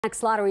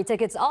Max lottery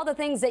tickets, all the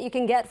things that you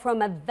can get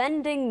from a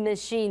vending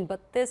machine,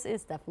 but this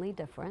is definitely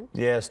different.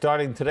 Yeah,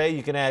 starting today,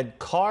 you can add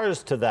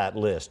cars to that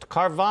list.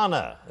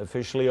 Carvana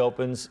officially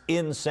opens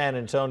in San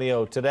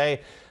Antonio today.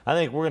 I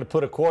think we're going to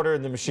put a quarter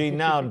in the machine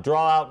now and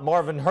draw out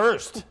Marvin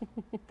Hurst.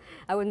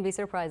 I wouldn't be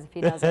surprised if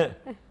he doesn't.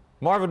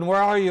 Marvin,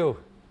 where are you?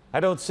 I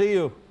don't see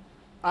you.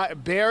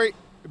 Barry,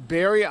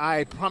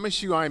 I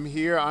promise you I'm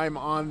here. I'm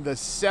on the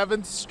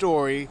 7th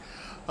story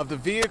of the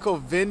vehicle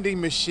vending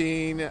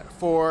machine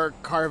for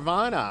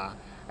Carvana.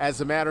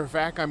 As a matter of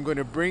fact, I'm going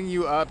to bring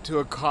you up to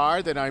a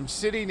car that I'm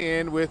sitting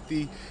in with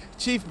the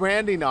Chief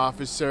Branding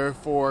Officer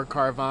for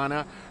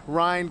Carvana,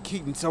 Ryan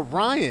Keaton. So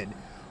Ryan,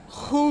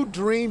 who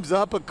dreams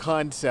up a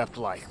concept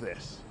like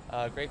this?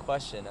 Great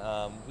question.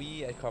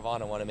 We at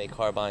Carvana want to make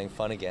car buying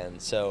fun again.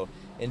 So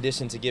in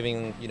addition to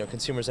giving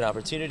consumers an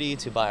opportunity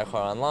to buy a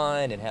car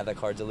online and have that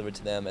car delivered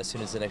to them as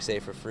soon as the next day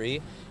for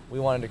free, we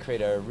wanted to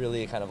create a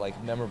really kind of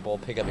like memorable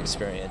pickup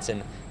experience,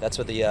 and that's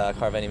what the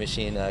car vending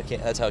machine,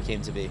 that's how it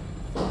came to be.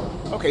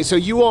 Okay, so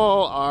you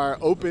all are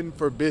open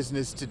for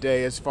business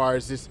today as far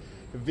as this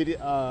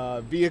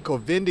vehicle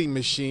vending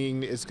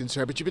machine is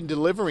concerned, but you've been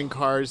delivering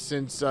cars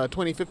since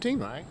 2015,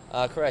 right?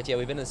 Correct, yeah,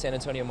 we've been in the San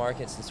Antonio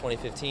market since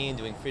 2015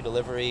 doing free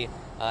delivery.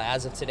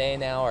 As of today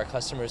now, our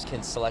customers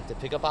can select a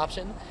pickup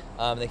option.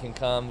 They can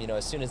come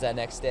as soon as that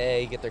next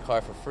day, get their car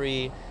for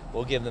free.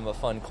 We'll give them a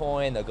fun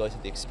coin, they'll go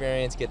through the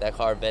experience, get that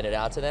car vended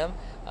out to them,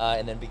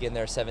 and then begin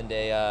their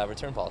 7-day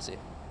return policy.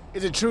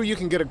 Is it true you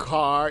can get a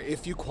car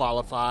if you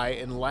qualify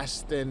in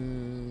less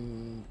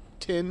than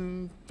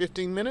 10,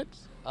 15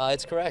 minutes?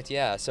 It's correct,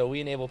 yeah. So we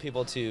enable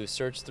people to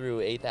search through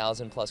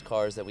 8,000 plus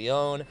cars that we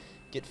own,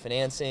 get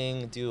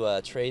financing, do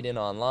a trade-in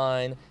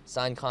online,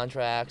 sign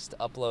contracts,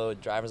 upload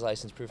driver's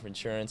license, proof of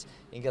insurance,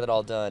 and get it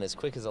all done as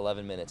quick as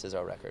 11 minutes is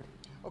our record.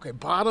 Okay,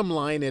 bottom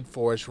line it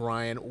for us,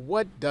 Ryan.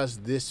 What does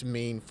this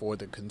mean for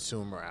the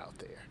consumer out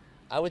there?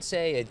 I would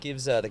say it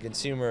gives the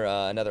consumer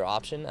another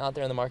option out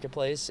there in the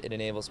marketplace. It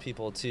enables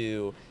people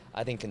to,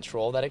 I think,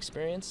 control that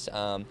experience.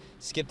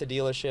 Skip the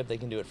dealership, they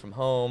can do it from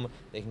home,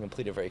 they can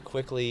complete it very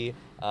quickly,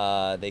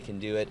 they can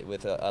do it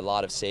with a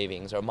lot of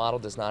savings. Our model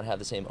does not have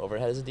the same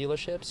overhead as a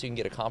dealership, so you can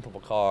get a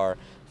comparable car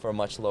for a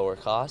much lower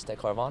cost at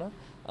Carvana.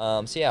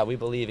 So yeah, we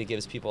believe it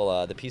gives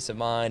people the peace of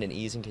mind and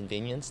ease and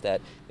convenience that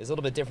is a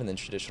little bit different than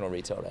traditional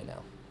retail right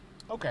now.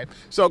 Okay,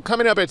 so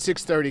coming up at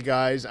 6:30,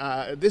 guys,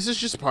 this is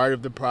just part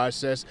of the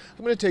process.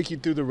 I'm going to take you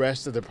through the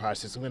rest of the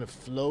process. I'm going to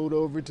float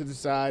over to the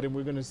side, and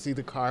we're going to see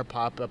the car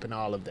pop up and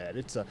all of that.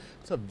 It's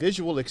a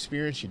visual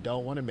experience you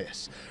don't want to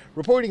miss.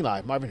 Reporting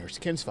live, Marvin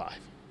Hurst, KENS 5,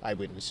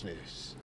 Eyewitness News.